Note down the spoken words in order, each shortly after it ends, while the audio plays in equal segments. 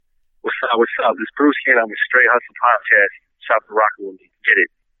what's up? This is Brewski, and I'm with Str8hustlin podcast. Shop for rocking with me. Get it.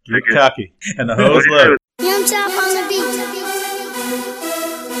 Get cocky. And the hoes love it. Young Chop on the beat.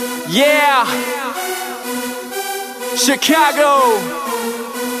 Yeah. Chicago.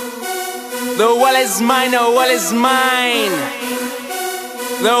 The world is mine, the world is mine.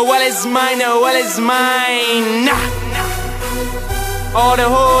 The world is mine, the world is mine. All the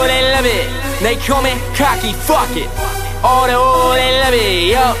hoes, they love it. They call me cocky, fuck it. All the hoes, they love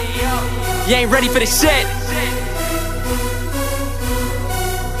it, yo. You ain't ready for the shit.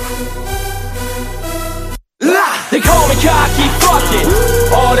 They call me cocky, fuck it.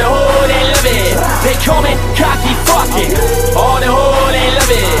 All the hoes, they love it. They call me cocky, fuck it. All the hoes, they love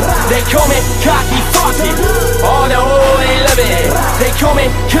it. They call me cocky, fuck it. All the hoes, they love it. They call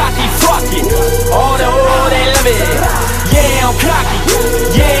me cocky, fuck it. All the hoes, they love it. Yeah, I'm cocky.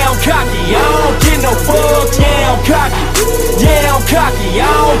 Yeah, I'm cocky. I don't get no fucks. Yeah, I'm cocky. Yeah, I'm cocky.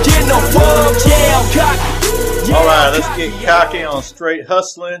 I don't get no fucks. Yeah, I'm cocky. All right, let's get cocky on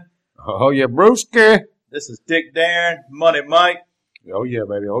Str8hustlin. Oh, yeah, Brewski. This is Dick Darren, Money Mike. Oh, yeah,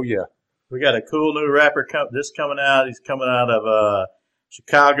 baby. Oh, yeah. We got a cool new rapper just coming out. He's coming out of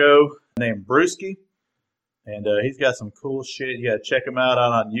Chicago named Brewski. And he's got some cool shit. You got to check him out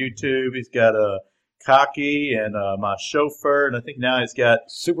on YouTube. He's got Cocky and My Chauffeur. And I think now he's got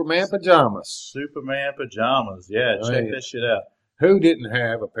Superman pajamas. Superman pajamas. Yeah, check that shit out. Who didn't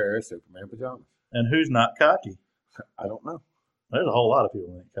have a pair of Superman pajamas? And who's not cocky? I don't know. There's a whole lot of people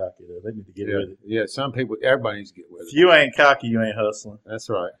that ain't cocky, though. They need to get with it. Yeah, some people, everybody needs to get with it. If you ain't cocky, you ain't hustling. That's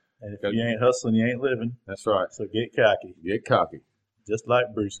right. And if you ain't hustling, you ain't living. That's right. So get cocky. Get cocky. Just like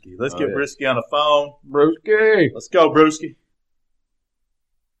Brewski. Let's get Brewski on the phone. Brewski. Let's go, Brewski.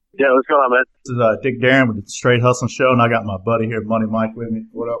 Yeah, what's going on, man? This is Dick Darren with the Str8hustlin Show, and I got my buddy here, Money Mike, with me.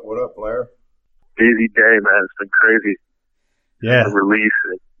 What up, Blair? Busy day, man. It's been crazy. Yeah. The release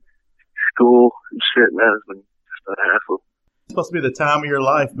and school and shit, man. It's been just a hassle. It's supposed to be the time of your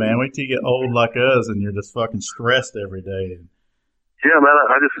life, man. Wait till you get old like us and you're just fucking stressed every day. Yeah, man.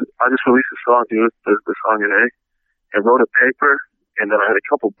 I just released a song, dude. The song today. I wrote a paper, and then I had a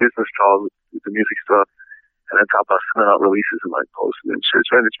couple business calls with the music stuff. And on top, I was sending out releases and like posting and shit.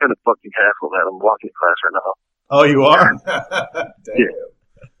 It's been a fucking hassle, man. I'm walking to class right now. Oh, you are? Damn. Yeah.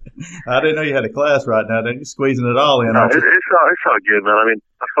 I didn't know you had a class right now. Then you're squeezing it all in. No, it's all good, man. I mean,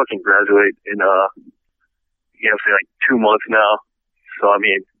 I fucking graduate in say like 2 months now. So I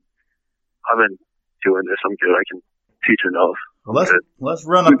mean, I've been doing this. I'm good. I can teach enough. Well, let's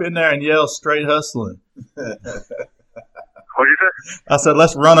run up in there and yell Str8hustlin. What'd you say? I said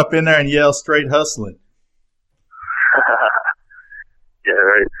let's run up in there and yell Str8hustlin. Yeah,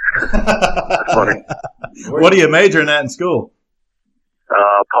 right. That's funny. What are you majoring at in school?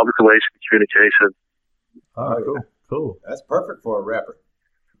 Public relations, communication. Oh, cool. That's perfect for a rapper.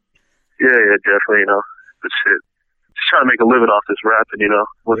 Yeah, definitely. But shit, just trying to make a living off this rapping.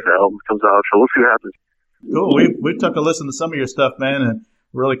 Once the album comes out, so we'll see what happens. Cool. We took a listen to some of your stuff, man, and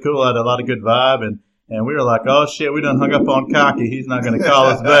really cool. Had a lot of good vibe, and we were like, oh shit, we done hung up on Cocky. He's not going to call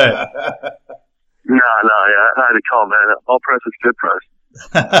us back. No, yeah, I had to call, man. All press is good press.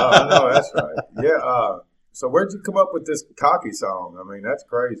 Oh, no, that's right. Yeah. So where'd you come up with this Cocky song? I mean, that's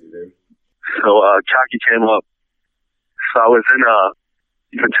crazy, dude. So Cocky came up. So I was in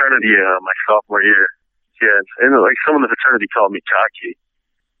fraternity my sophomore year. Yeah, and like some of the fraternity called me Cocky.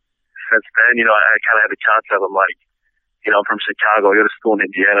 Since then, I kind of had the concept. I'm like, I'm from Chicago. I go to school in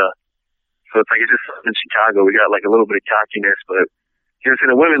Indiana. So it's like, it's just in Chicago. We got like a little bit of cockiness, but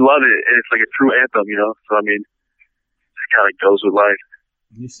the women love it. And it's like a true anthem, So I mean, it just kind of goes with life.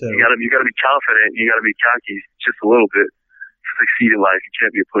 You gotta be confident. You gotta be cocky just a little bit to succeed in life. You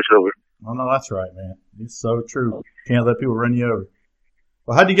can't be a pushover. Oh no, that's right, man. It's so true. Can't let people run you over.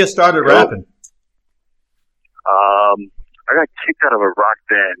 Well, how'd you get started rapping? I got kicked out of a rock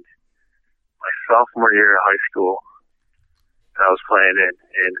band my sophomore year of high school. And I was playing in,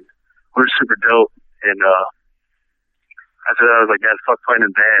 and we were super dope. And after that, I was like, man, fuck playing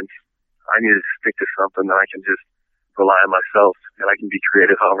in bands. I need to stick to something that I can just rely on myself, and I can be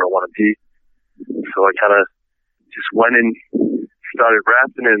creative however I want to be. So I kind of just went and started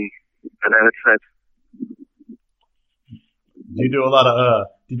rapping, and ever since. Do you do a lot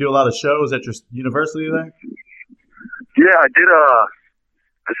of shows at your university there? Yeah, I did a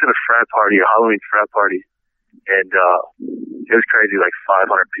frat party, a Halloween frat party, and it was crazy, like 500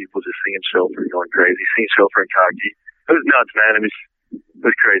 people just singing Chauffeur, going crazy, singing Chauffeur and Cocky. It was nuts, man. It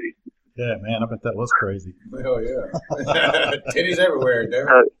was crazy. Yeah, man, I bet that was crazy. Oh, yeah. Titties everywhere, dude.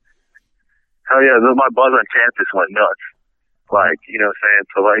 Hell yeah, my buzz on campus went nuts. Like, you know what I'm saying?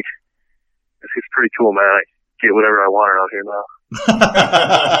 So, like, it's pretty cool, man. I get whatever I want out here now.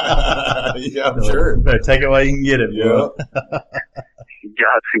 Yeah, I'm sure. You better take it while you can get it, Yeah. bro. You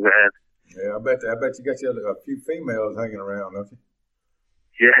got to, man. Yeah, I bet you got you a few females hanging around, don't you?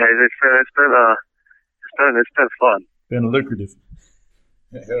 Yeah, it's been fun. Been lucrative.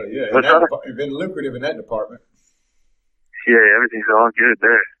 Hell yeah. What's up? It's been lucrative in that department. Yeah, everything's all good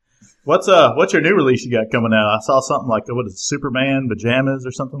there. What's your new release you got coming out? I saw something like what is it, Superman pajamas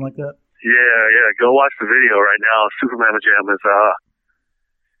or something like that. Yeah. Go watch the video right now. Superman Pajamas.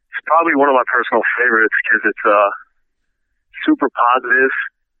 It's probably one of my personal favorites because it's super positive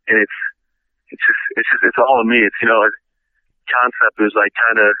and it's all of me. It's concept is like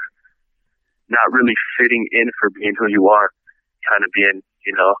kind of not really fitting in for being who you are, kind of being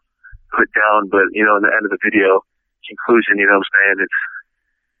put down. But in the end of the video conclusion, you know what I'm saying? It's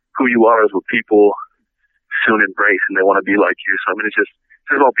who you are is what people soon embrace and they want to be like you. So I mean, it's just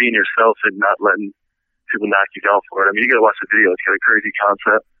about being yourself and not letting people knock you down for it. I mean, you gotta watch the video. It's got a crazy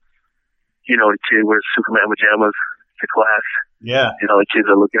concept. The kid wears Superman pajamas to class. Yeah. The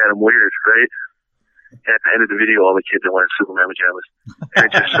kids are looking at him weird, right? And at the end of the video, all the kids are wearing Superman pajamas. And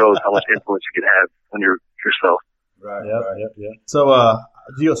it just shows how much influence you can have when you're yourself. Right. Yep. So,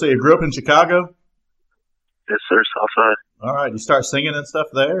 you grew up in Chicago? Yes, sir. Southside. All right. You start singing and stuff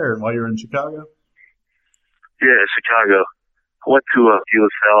there while you were in Chicago? Yeah, Chicago. I went to De La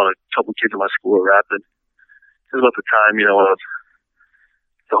Salle and a couple kids in my school were rapping. It was about the time, when I was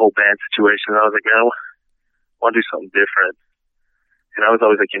the whole band situation. I was like, man, I want to do something different. And I was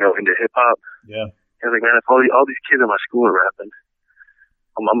always like, into hip hop. Yeah. And I was like, man, if all these kids in my school are rapping,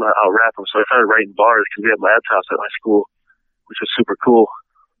 I'll rap them. So I started writing bars because we had laptops at my school, which was super cool.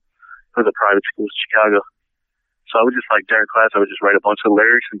 It was a private school in Chicago. So I would just during class, I would just write a bunch of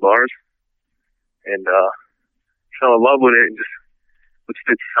lyrics and bars. And, fell in love with it and just would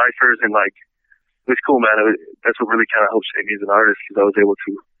spit ciphers and it was cool, man. That's what really kind of helped shape me as an artist because I was able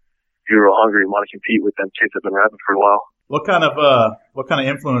to be real hungry and want to compete with them kids that have been rapping for a while. What kind of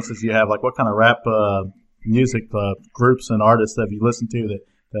influences do you have? Like what kind of rap music groups and artists have you listened to that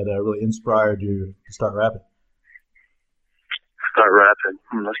really inspired you to start rapping? Start rapping?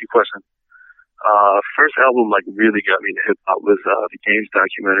 That's a good question. First album really got me into hip hop was the Games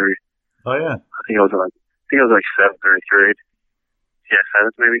documentary. Oh yeah. I think I was like 7th or 8th grade. Yeah,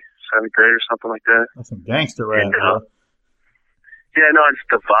 7th maybe, 7th grade or something like that. That's some gangster rap, and, bro. Yeah, no,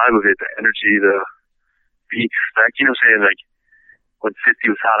 just the vibe of it, the energy, the beats. You know what I'm saying? When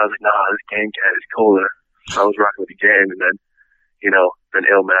 50 was hot, I was like, nah, this Game Cat is colder. So I was rocking with the Game, and then, then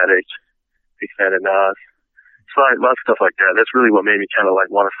Illmatic, big fan of Nas. So lots of stuff like that. That's really what made me kind of want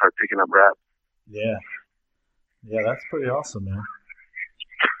to start picking up rap. Yeah. Yeah, that's pretty awesome, man.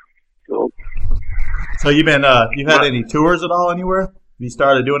 Cool. So you've had any tours at all anywhere? Have you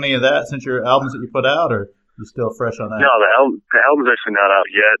started doing any of that since your albums that you put out, or you still fresh on that? No, the album's actually not out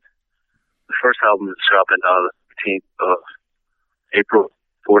yet. The first album is dropping the 15th of April,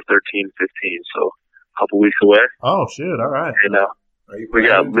 4, 13, 15, so a couple weeks away. Oh, shit, all right. And we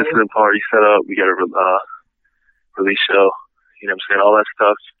got listening party set up. We got a release show, what I'm saying, all that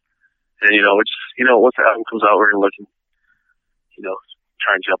stuff. And, once the album comes out, we're going to look and,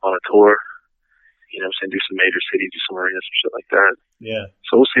 try and jump on a tour. I'm saying, do some major cities, do some arenas, some shit like that. Yeah.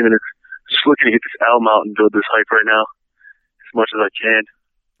 So we'll see. Just looking to get this album out and build this hype right now as much as I can.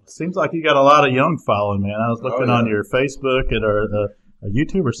 Seems like you got a lot of young following, man. I was looking on your Facebook or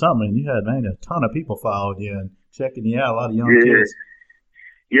YouTube or something, and you had, a ton of people following you and checking you out, a lot of young kids.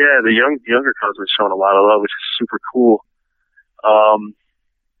 Yeah, the younger crowd's been showing a lot of love, which is super cool. The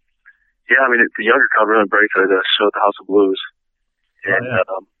younger crowd really embraced the show at the House of Blues. And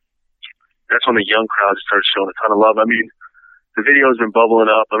that's when the young crowd started showing a ton of love. The video's been bubbling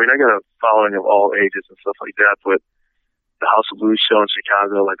up. I got a following of all ages and stuff like that, but the House of Blues show in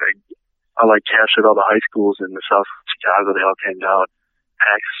Chicago, I captured all the high schools in the South of Chicago. They all came down.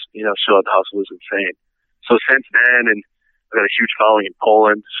 Pax, show at the House of Blues insane. So since then, and I got a huge following in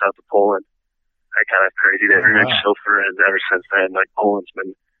Poland. Shout out to Poland. That kind of crazy. They remix chauffeur, and ever since then, Poland's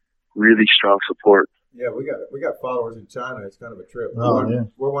been really strong support. Yeah, we got followers in China. It's kind of a trip.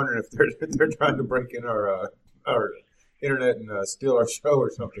 We're wondering if they're trying to break in our internet and steal our show or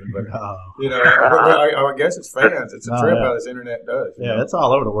something. But I guess it's fans. It's a trip how this internet does. Yeah, it's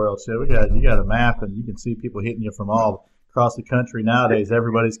all over the world. Shit, you got a map and you can see people hitting you from all across the country nowadays.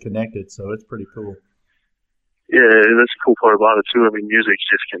 Everybody's connected, so it's pretty cool. Yeah, that's the cool part about it too. Music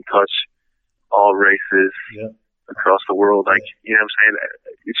just can touch all races across the world. You know what I'm saying?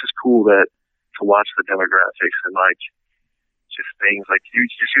 It's just cool to watch the demographics and just things I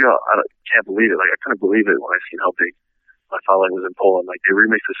can't believe it. I couldn't believe it when I seen how big my following was in Poland. They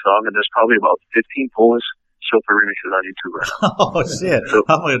remixed the song and there's probably about 15 Polish chauffeur remixes on YouTube right now. Oh shit! So,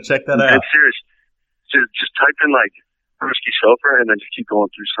 I'm gonna check that out. it's serious. Just type in like Brewski chauffeur and then just keep going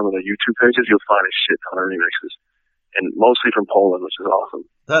through some of the YouTube pages. You'll find a shit ton of remixes, and mostly from Poland, which is awesome.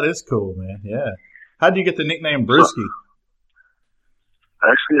 That is cool, man. Yeah. How did you get the nickname Brewski?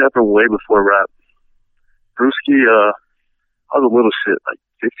 Actually, happened way before rap. Brewski, I was a little shit, like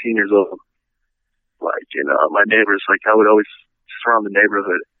 15 years old. Like, my neighbors, like, I would always, just around the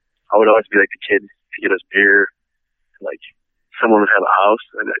neighborhood, I would always be like the kid to get us beer. Like, someone would have a house,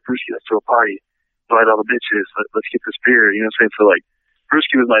 and I'd be like, Brewski, let's throw a party. Invite all the bitches, let's get this beer. You know what I'm saying? So, like,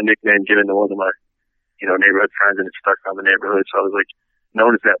 Brewski was my nickname given to one of my, neighborhood friends, and it stuck around the neighborhood. So I was, like,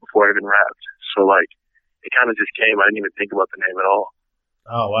 known as that before I even rapped. So, like, it kind of just came. I didn't even think about the name at all.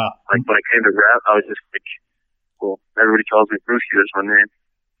 Oh, wow. Like, when I came to rap, I was just like, well, everybody calls me Brewski. That's my name.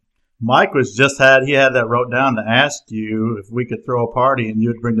 Mike he had that wrote down to ask you if we could throw a party and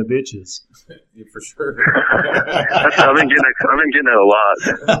you'd bring the bitches. Yeah, for sure. I've been getting that a lot.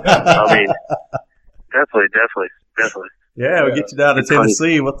 I mean, definitely. Yeah, we'll get you down to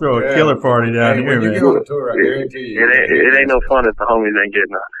Tennessee. We'll throw a killer party down here, when you man. get on the tour, I guarantee you. It ain't no fun if the homies ain't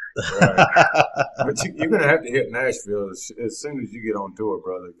getting on. Right. But you're going to have to hit Nashville as soon as you get on tour,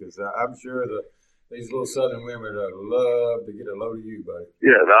 brother, because I'm sure these little southern women love to get a load of you, buddy.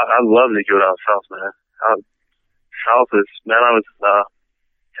 Yeah, I love to go down south, man. South is, man, I was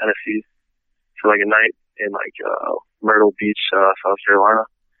Tennessee for like a night in like Myrtle Beach, South Carolina.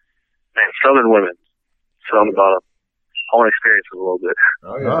 Man, southern women. Something about them. I want to experience it a little bit.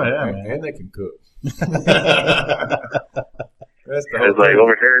 Oh, yeah, man. And they can cook. That's the It's like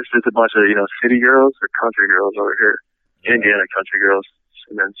over here, it's just a bunch of, city girls or country girls over here. Indiana country girls,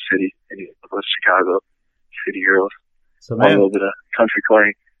 and then city, Chicago, city girls. So, man, a little bit of country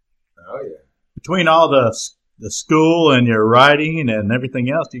clang. Oh, yeah. Between all the school and your writing and everything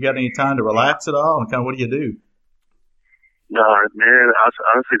else, do you got any time to relax at all? And kind of what do you do? No, man,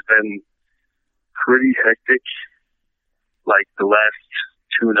 honestly, it's been pretty hectic. Like the last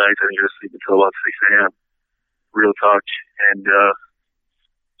 2 nights, I didn't go to sleep until about 6 a.m. Real talk. And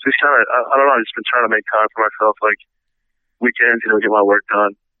just kind of, I don't know, I've just been trying to make time for myself. Like weekends, get my work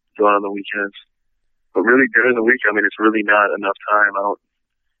done, go out on the weekends. But really during the week, I mean, it's really not enough time.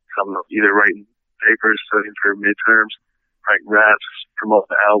 I'm either writing papers, studying for midterms, writing raps, promote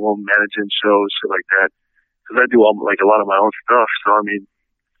the album, managing shows, shit like that. Because I do a lot of my own stuff. So, I mean,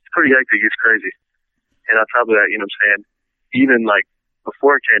 it's pretty hectic. It's crazy. And on top of that, you know what I'm saying, even like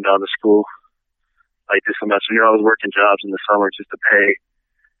before I came down to school, like this semester, I was working jobs in the summer just to pay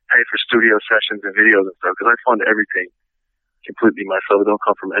for studio sessions and videos and stuff, because I fund everything completely myself. It don't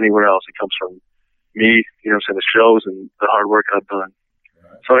come from anywhere else. It comes from me, the shows and the hard work I've done.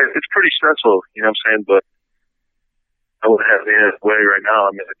 Right. So it's pretty stressful, you know what I'm saying, but I wouldn't have it any other way right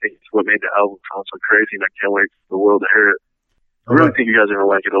now. I mean, I think it's what made the album sound so crazy, and I can't wait for the world to hear it. I really think you guys are going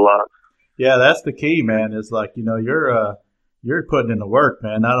to like it a lot. Yeah, that's the key, man. It's like, you're putting in the work,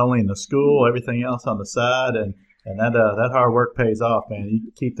 man, not only in the school, everything else on the side, and that hard work pays off, man.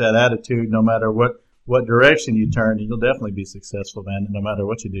 You keep that attitude no matter what direction you turn, you'll definitely be successful, man, no matter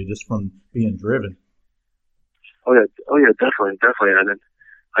what you do, just from being driven. Oh yeah, definitely. And then,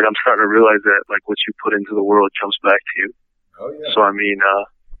 like, I'm starting to realize that, like, what you put into the world comes back to you. Oh yeah. So, I mean,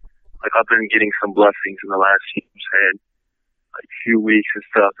 like, I've been getting some blessings in the last few weeks and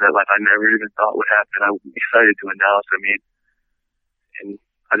stuff that, like, I never even thought would happen. I'm excited to announce. I mean, and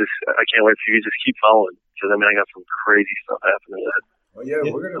I can't wait for you to just keep following, because I mean, I got some crazy stuff happening that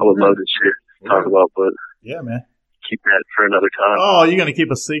I would love to talk about, but yeah, man, keep that for another time. Oh, you're gonna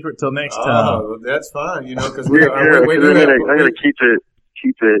keep a secret till next time? Oh, that's fine, because I'm gonna keep it,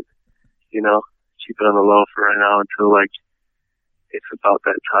 keep it on the low for right now until like it's about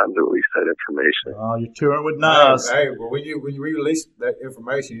that time to release that information. Oh, you're touring with Nas. Hey, well, when you release that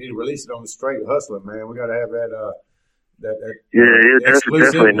information, you need to release it on the Str8hustlin, man. We got to have that.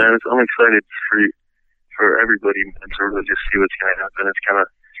 Definitely, man. I'm excited for everybody and sort of just see what's going to happen. It's kind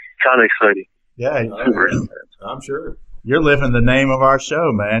of exciting. Yeah, super. I'm sure. You're living the name of our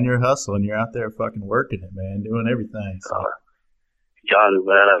show, man. You're hustling. You're out there fucking working it, man, doing everything. So. You got it,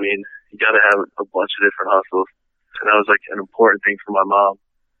 man. I mean, you got to have a bunch of different hustles. And that was like an important thing for my mom.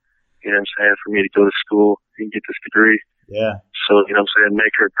 You know what I'm saying? For me to go to school and get this degree. Yeah. So, you know what I'm saying,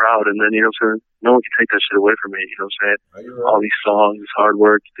 make her proud. And then, you know what I'm saying, no one can take that shit away from me. You know what I'm saying? Right. All these songs, this hard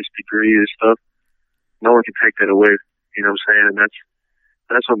work, this degree, this stuff. No one can take that away. You know what I'm saying? And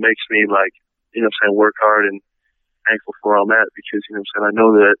that's what makes me, like, you know what I'm saying, work hard and thankful for all that, because, you know what I'm saying, I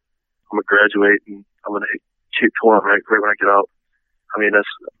know that I'm going to graduate and I'm going to keep touring right when I get out. I mean, that's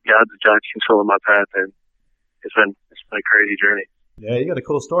God's controlling my path, and it's been a crazy journey. Yeah, you got a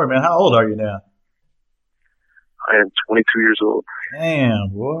cool story, man. How old are you now? I am 22 years old. Damn,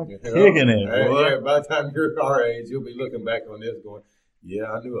 boy. Kicking it, boy. Yeah, by the time you're our age, you'll be looking back on this going, yeah,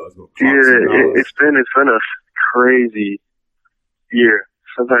 I knew I was going to clock some dollars. It's been a crazy year.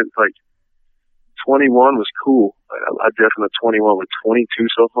 Sometimes, like, 21 was cool. I definitely 21, but 22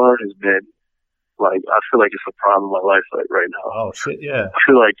 so far has been, like, I feel like it's the prime of my life, like, right now. Oh, shit, yeah. I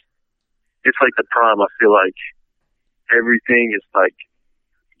feel like it's like the prime. I feel like everything is like,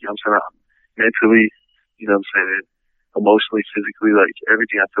 you know what I'm saying, mentally, you know what I'm saying, emotionally, physically, like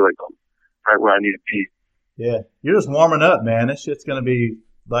everything. I feel like I'm right where I need to be. Yeah, you're just warming up, man. This shit's gonna be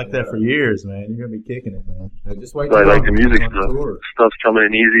like that for years, man. You're gonna be kicking it, man. Just wait. Like the music stuff's coming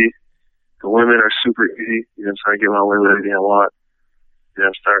in easy. The women are super easy. You know what I'm saying, I get my way with anything I want. You know,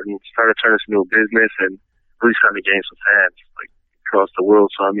 I'm starting to turn this into a business and really starting to gain some fans like across the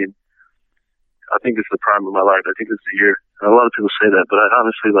world. So I mean, I think this is the prime of my life. I think this is the year. And a lot of people say that, but I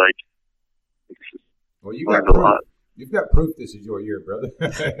honestly like. Well, you got proof. You've got proof this is your year, brother.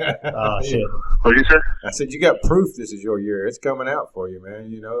 Oh shit! What did you say? I said you got proof this is your year. It's coming out for you,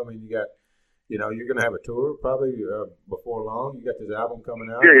 man. You know, I mean, you got, you know, you're gonna have a tour probably before long. You got this album coming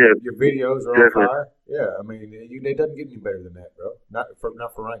out. Yeah. Your videos are on fire. Yeah, I mean, it doesn't get any better than that, bro. Not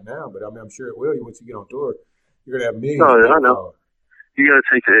for right now, but I mean, I'm sure it will. Once you get on tour, you're gonna have millions. No, I know. You gotta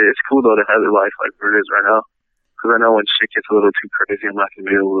take it. It's cool though to have your life like where it is right now, because I know when shit gets a little too crazy, I'm not gonna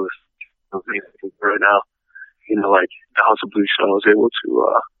be able to things right now. You know, like the House of Blues show, I was able to,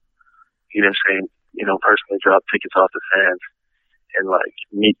 you know what I'm saying, you know, personally drop tickets off the fans and like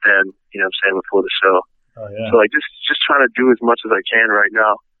meet them, you know what I'm saying, before the show. Oh yeah. So like just trying to do as much as I can right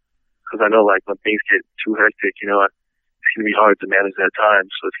now, because I know like when things get too hectic, you know, it's gonna be hard to manage that time.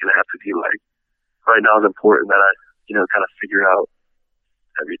 So it's gonna have to be like right now is important that I, you know, kind of figure out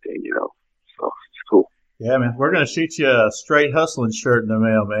everything, you know. So it's cool. Yeah, man. We're going to shoot you a Str8hustlin shirt in the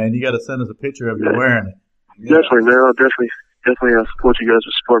mail, man. You got to send us a picture of you wearing it. Yeah. Definitely, man. I'll definitely support you guys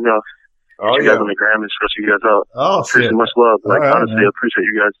for supporting me. You guys on the gram and stress you guys out. Oh, shit. Much love. Like, right, honestly, man. I appreciate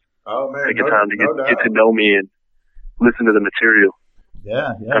you guys taking time to get to know me and listen to the material.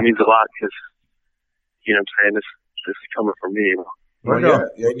 Yeah. That means a lot because, you know what I'm saying, this is coming from me. You know? Well,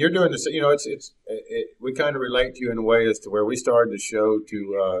 yeah, and you're doing this. You know, we kind of relate to you in a way as to where we started the show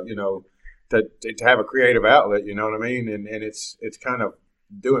to, you know, to have a creative outlet. You know what I mean? And it's kind of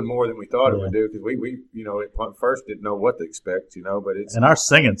doing more than we thought it would do because we you know at first didn't know what to expect. You know, but it's and our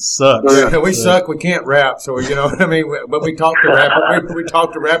singing sucks. We suck. We can't rap, so you know what I mean. But we talk to rappers. We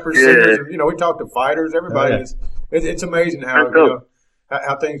talk to rappers, singers. You know, we talk to fighters. Everybody. It's amazing how you know.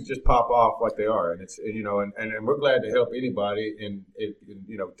 How things just pop off like they are, and it's you know, and we're glad to help anybody and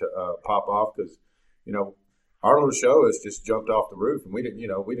you know to pop off because you know our little show has just jumped off the roof and we didn't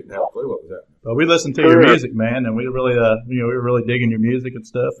have a clue what was happening. Well, we listened to your music, man, and we really we were really digging your music and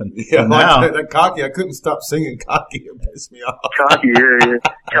stuff. And yeah, and now that Cocky, I couldn't stop singing Cocky. It pissed me off. Cocky, yeah,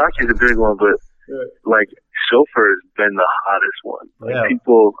 Cocky's a big one, but like Chauffeur has been the hottest one. Like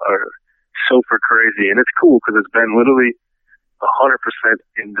people are Chauffeur crazy, and it's cool because it's been literally 100%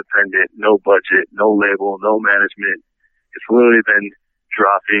 independent, no budget, no label, no management. It's literally been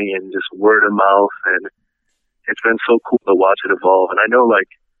dropping and just word of mouth, and it's been so cool to watch it evolve. And I know, like,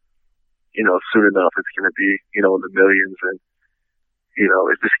 you know, soon enough it's going to be, you know, in the millions, and, you know,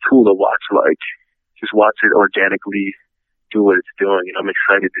 it's just cool to watch, like, just watch it organically do what it's doing. And I'm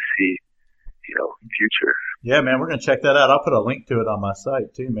excited to see, you know, future. Yeah, man, we're going to check that out. I'll put a link to it on my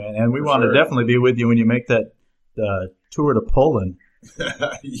site, too, man. And we want to definitely be with you when you make that tour to Poland.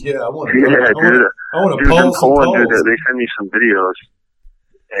 Yeah, I want to. Yeah, dude. I want to pull some Poland, dude, they send me some videos,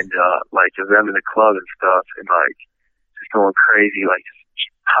 and like of them in the club and stuff, and like just going crazy, like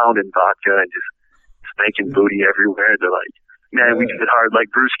just pounding vodka and just spanking booty everywhere. They're like, man, we did it hard, like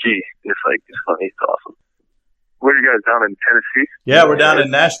Brewski. It's like it's funny, it's awesome. Where are you guys down in Tennessee? Yeah, we're down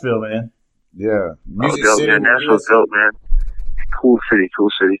in Nashville, man. Yeah, Music City. Yeah, Nashville's dope, man. Cool city.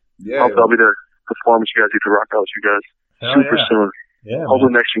 Yeah, I'll be there. Perform with you guys, get to rock out with you guys super soon. Yeah,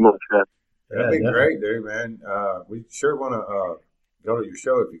 hopefully next few months, man. That'd be great, dude, man. We sure want to go to your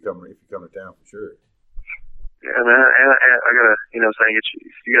show if you come to town for sure. Yeah, man. And I gotta, you know, saying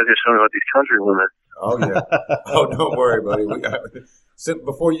you guys are showing about these country women. Oh yeah. Oh, don't worry, buddy.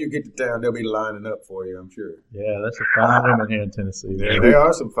 Before you get to town, they'll be lining up for you, I'm sure. Yeah, that's a fine woman here in Tennessee. Yeah, they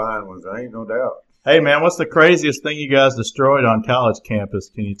are some fine ones. I ain't no doubt. Hey, man, what's the craziest thing you guys destroyed on college campus?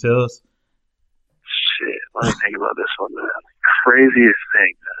 Can you tell us? Shit, let me think about this one, man. Craziest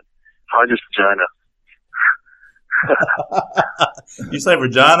thing, man. Probably just vagina. You say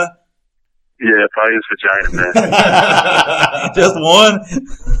vagina? Yeah, probably just vagina, man. Just one?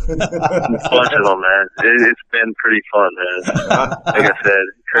 A bunch of them, man. It's been pretty fun, man. Like I said,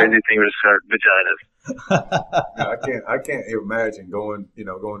 crazy thing was start vaginas. I can't imagine going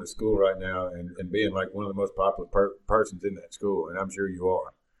to school right now and being like one of the most popular persons in that school, and I'm sure you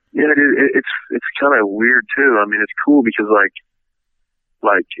are. Yeah, it's kind of weird too. I mean, it's cool because like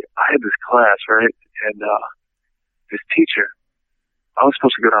I had this class, right, and this teacher, I was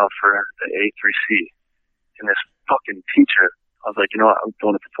supposed to go down for the A3C, and this fucking teacher, I was like, I'm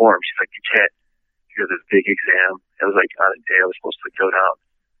going to perform. She's like, you can't. You have this big exam. It was like on a day I was supposed to go down,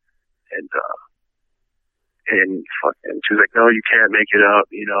 and she was like, no, you can't make it up.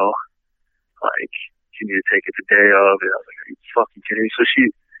 Like you need to take it the day of. And I was like, are you fucking kidding me? So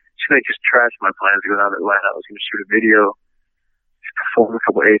she like just trashed my plans to go down to Atlanta. I was going to shoot a video, perform a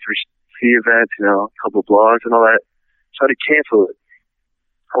couple A3C events, a couple blogs and all that. So I had to cancel it.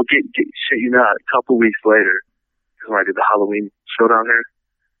 I'll get shit you not. A couple weeks later, because when I did the Halloween show down here,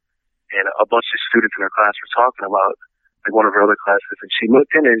 and a bunch of students in her class were talking about like one of her other classes, and she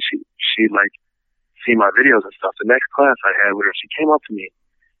looked in and she like seen my videos and stuff. The next class I had with her, she came up to me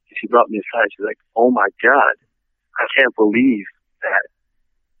and she brought me aside. She's like, "Oh my God, I can't believe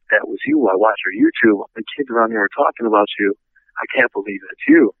that was you. I watched your YouTube. The kids around here were talking about you. I can't believe that's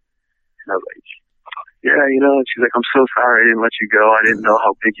you." And I was like, yeah, and she's like, I'm so sorry I didn't let you go. I didn't know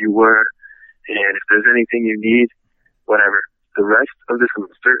how big you were. And if there's anything you need, whatever. The rest of this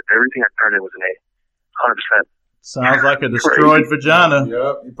semester, everything I turned in was an A. 100%. Sounds like a destroyed vagina.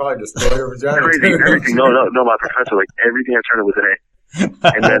 Yep, you probably destroyed her vagina. Everything. No, my professor, like, everything I turned in was an A.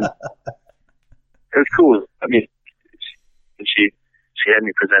 And then, it was cool. I mean, she had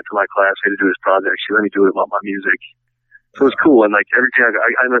me present to my class. We had to do this project. She let me do it about my music. So it was cool. And, like, everything I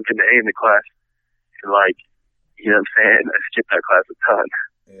ended up getting an A in the class. And like, you know what I'm saying? I skipped that class a ton.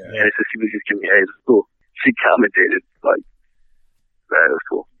 Yeah. And it's just, she was just giving me A's. It was cool. She commentated. Like, that was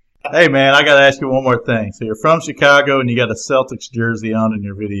cool. Hey, man, I got to ask you one more thing. So you're from Chicago and you got a Celtics jersey on in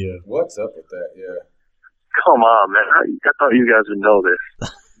your video. What's up with that? Yeah. Come on, man. I thought you guys would know this.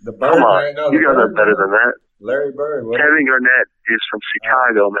 The Bird, come on. man. No, you guys are better than that. Larry Bird. Kevin Garnett is from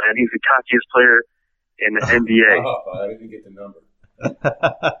Chicago, man. He's the cockiest player in the NBA. Oh, I didn't get the number.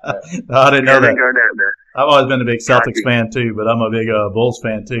 No, I didn't know that. Garnett, man. I've always been a big Celtics fan too, but I'm a big Bulls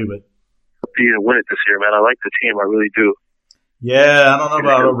fan too. But he's gonna win it this year, man. I like the team, I really do. Yeah, I don't know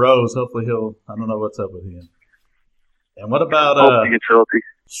about Rose. Hopefully I don't know what's up with him. And what about he gets healthy.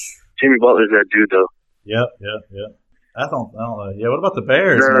 Jimmy Butler's that dude though. Yep. I don't know. Yeah, what about the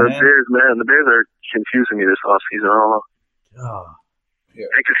Bears, man? The Bears, man. The Bears are confusing me this offseason. I don't know. Oh. Yeah.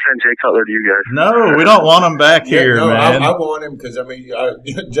 They could send Jay Cutler to you guys. No, we don't want him back here, man. I want him because,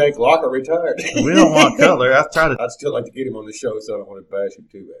 Jake Locker retired. We don't want Cutler. I'd still like to get him on the show, so I don't want to bash him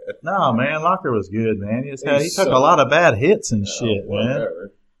too bad. No, man, Locker was good, man. He took a lot of bad hits and shit, man.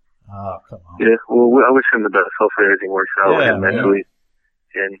 Oh, come on. Yeah, well, I wish him the best. Hopefully everything works out with him mentally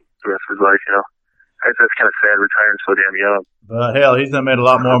and the rest of his life, That's kind of sad retiring so damn young. But, hell, he's done made a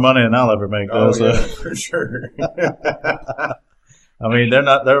lot more money than I'll ever make, though. Yeah, for sure. I mean, they're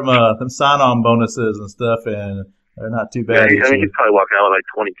not. They're them sign-on bonuses and stuff, and they're not too bad. Yeah, he's probably walking out with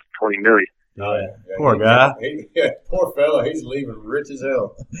like 20 million. Yeah, poor guy. Poor fella. He's leaving rich as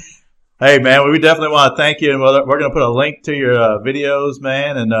hell. Hey, man, we definitely want to thank you, and we're going to put a link to your videos,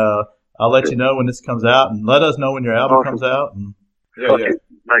 man, and I'll let you know when this comes out, and let us know when your album comes out. And yeah.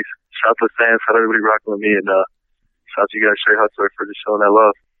 Nice. Shout out to the fans. Shout out everybody rocking with me, and shout out to you guys, Str8hustlin, for just showing that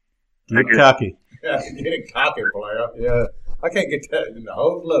love. Get cocky. Yeah, get cocky, player. Yeah. I can't get that, and the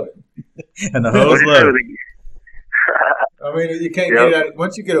hoes love it. And the hoes love it. I mean, you can't get out.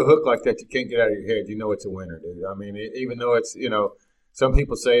 Once you get a hook like that, you can't get out of your head. You know it's a winner, dude. I mean, even though it's some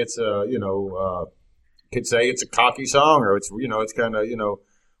people say it's could say it's a cocky song or it's it's kind of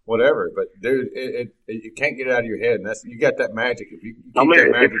whatever. But dude, you can't get it out of your head, and you got that magic. If you keep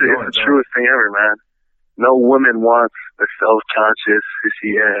that magic going, it's the truest thing ever, man. No woman wants a self-conscious,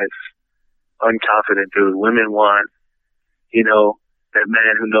 sissy-ass, unconfident dude. Women want that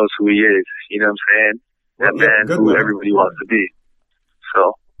man who knows who he is. You know what I'm saying? That man who everybody wants to be.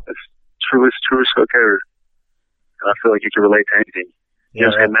 So it's truest hook ever. And I feel like you can relate to anything. You know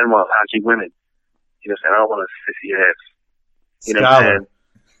what I'm saying? Men want hockey women. You know what I'm saying? I don't want a sissy ass. You know what I'm saying?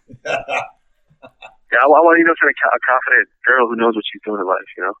 Yeah, I want a confident girl who knows what she's doing in life,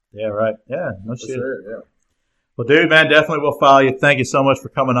 Yeah, right. Yeah, no shit. Sure, yeah. Well, dude, man, definitely will follow you. Thank you so much for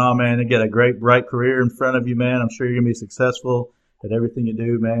coming on, man, and get a great, bright career in front of you, man. I'm sure you're going to be successful at everything you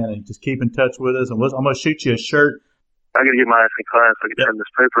do, man, and just keep in touch with us. And I'm going to shoot you a shirt. I got to get my ass in class so I can turn this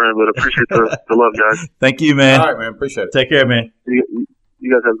paper in, but appreciate the love, guys. Thank you, man. All right, man. Appreciate it. Take care, man. You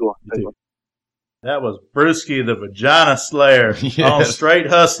guys have a good one. That was Brewski, the Vagina Slayer, on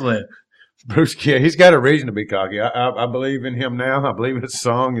Str8hustlin. Brewski, he's got a reason to be cocky. I believe in him now. I believe his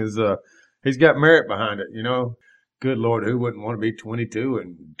song is he's got merit behind it, you know. Good Lord, who wouldn't want to be 22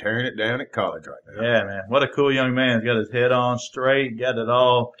 and tearing it down at college right now? Yeah, man. What a cool young man. He's got his head on straight, got it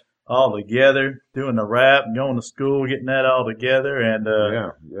all together, doing the rap, going to school, getting that all together, and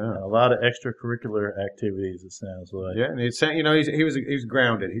a lot of extracurricular activities, it sounds like. Yeah, and it's, you know, he was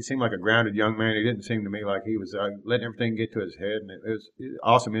grounded. He seemed like a grounded young man. He didn't seem to me like he was letting everything get to his head, and it was an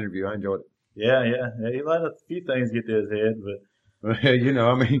awesome interview. I enjoyed it. Yeah. He let a few things get to his head, but you know,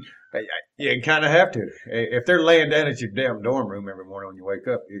 I mean, you kind of have to. If they're laying down at your damn dorm room every morning when you wake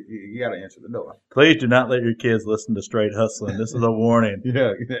up, you got to answer the door. Please do not let your kids listen to Straight Hustlin'. This is a warning.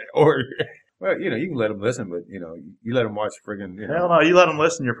 Yeah, or, well, you know, you can let them listen, but, you know, you let them watch friggin', you know. Hell no, you let them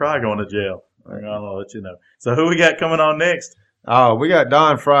listen, you're probably going to jail. I'll let you know. So who we got coming on next? Oh, we got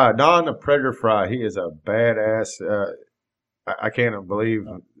Don Fry. Don the Predator Fry. He is a badass. I can't believe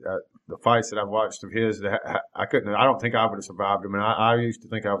the fights that I've watched of his. I don't think I would have survived him. And I used to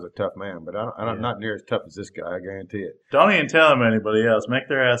think I was a tough man, but I'm not near as tough as this guy. I guarantee it. Don't even tell him anybody else. Make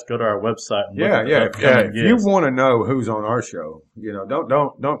their ass go to our website. And If you want to know who's on our show, you know,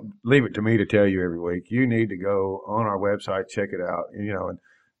 don't leave it to me to tell you every week. You need to go on our website, check it out, and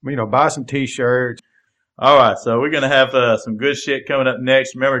buy some T-shirts. All right, so we're gonna have some good shit coming up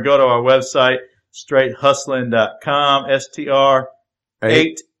next. Remember, go to our website, Str8hustlin.com,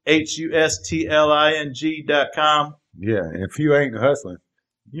 STR8hustlin.com. Yeah, and if you ain't hustling,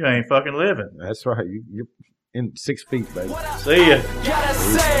 you ain't fucking living. That's right. You're in 6 feet, baby. See ya. Gotta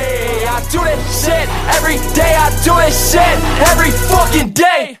say, I do this shit every day. I do this shit every fucking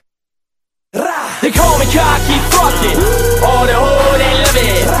day. They call me cocky, fuck it. All the whole they love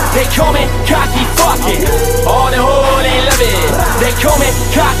it. They call me cocky, fuck it. All the whole they love it. They call me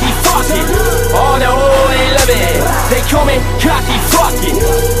cocky, fuck it. All the whole they love it. They call me cocky, fuck it.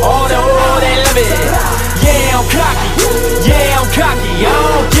 All the whole they love it. Yeah, I'm cocky. Yeah, I'm cocky. I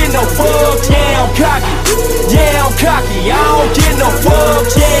don't get no fucks. Yeah, I'm cocky. Yeah, I'm cocky. I don't get no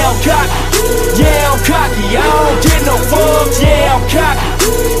fucks. Yeah, I'm cocky. Yeah, I'm cocky. I don't get no fucks. Yeah, I'm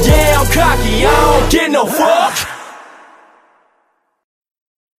cocky. Yeah, I'm cocky. I don't get no fucks.